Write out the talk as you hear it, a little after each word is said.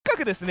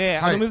くですね、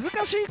難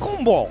しいコ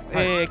ンボ、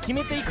決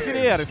めていくプ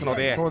レイヤーですの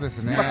で、そうです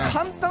ね、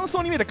簡単そ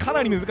うに見えてか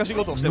なり難しい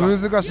ことをしてま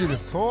す。難しいで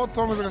す、相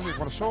当難しい、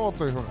このショー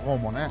という方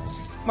もね、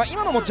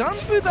今のもジャン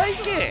プ台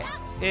形、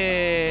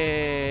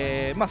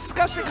す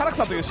かして唐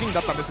草というシーンだ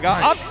ったんですが、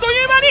あっと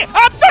いう間に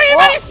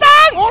スタ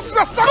ンオス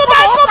がスタン5番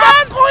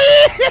かっこ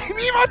いい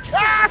ミモち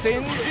ゃん。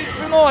先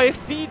日の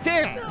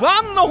FT10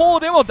 1の方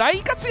でも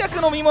大活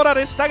躍のミモラ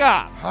でした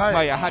が、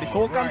やはり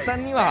そう簡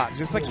単には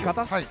10先勝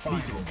たせリ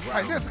ーチで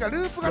す。ですが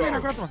ループがねな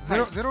くなってます。ゼ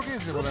ロゲー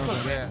ジでございます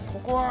ので、こ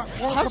こは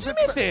初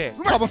めて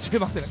かもしれ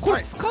ません。こ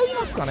れ使い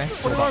ますかね。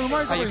これはう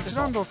まいこと1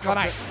ラウンドを使わ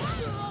ない。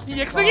い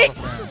いエクスギずるい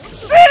じ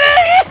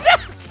ゃ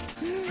ん。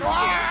なん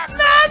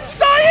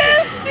とい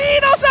うスピ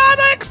ード、サー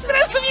ドエクスプ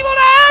レスミモ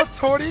ラ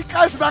取り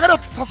返し流れを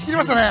断ち切り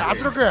ましたね。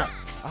86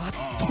あ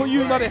っと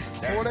いう間です。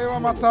これ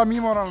はまたミ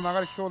モラの流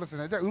れきそうです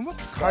ね。でうま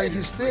く回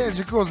避して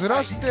軸をず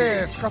らし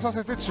てすかさ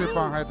せて中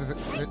盤早手成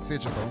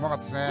長とうまかっ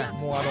たですね。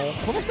も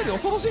うこの2人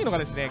恐ろしいのが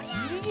ですね、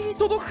ギリギリ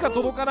届くか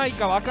届かない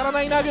かわから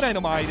ないなぐらい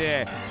の間合い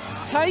で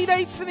最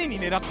大常に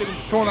狙ってるん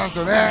です。そうなんです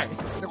よね。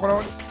でこ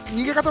の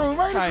逃げ方もう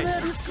まいです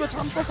ね。リスクをち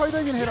ゃんと最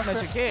大限に減ら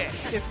して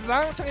S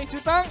山射撃中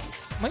端、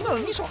今の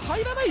2章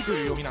入らないという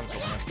読みなんでしょ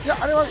うかね。いや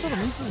あれはちょっと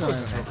ミスじゃな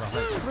いでしょうか。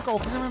それか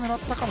奥攻め狙っ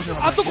たかもしれま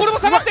せん。あとこれも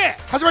下がって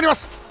始まりま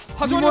す。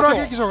ミモラ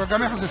劇場が画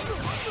面端です。サード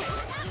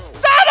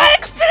エ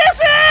クスプレ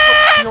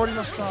ス寄り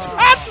ました。あっという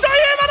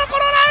間のこの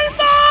ラウン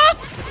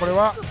ド。これ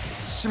は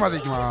島で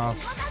いきま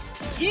す。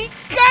1回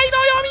の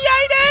読み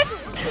合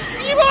い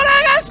でミモラ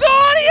が勝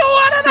利終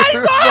わらないぞ。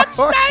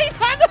8対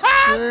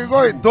7。す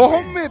ごいド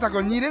本命卓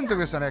2連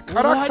続でしたね。唐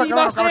草か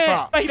らの唐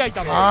草開い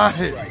たの。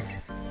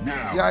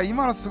いや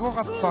今のすご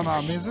かった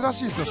な。珍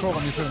しいですよ、ショー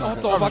が見せるなん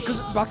て。バッ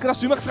クラッ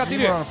シュうまく使ってい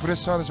る。今のプレッ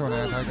シャーでしょう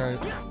ね、大会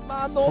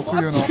特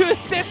有の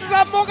鉄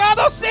山もガ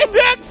ードしている。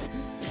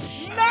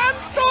なん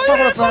と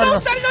いうこの2人の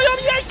読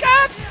み合いか。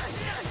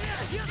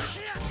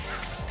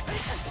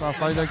さあ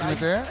最大決め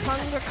てタ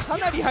ンがか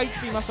なり入っ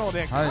ていましたの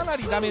で、かな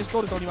りダメージ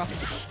取れております。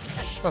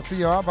さあ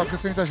次はバック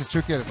スに対して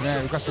中継ですね。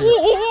浮かしている。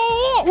おお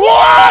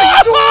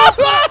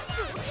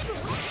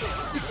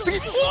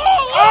次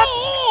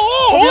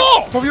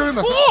飛び泳ん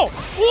だ。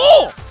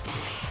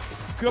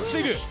クラップして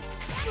いる。ど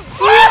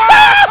うや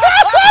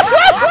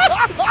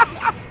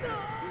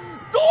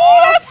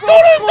っとる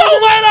んだお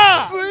前ら。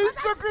垂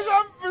直ジャ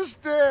ンプし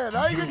て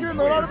雷撃で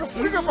乗られて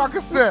すぐバッ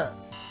クス。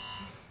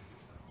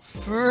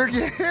す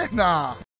げえな。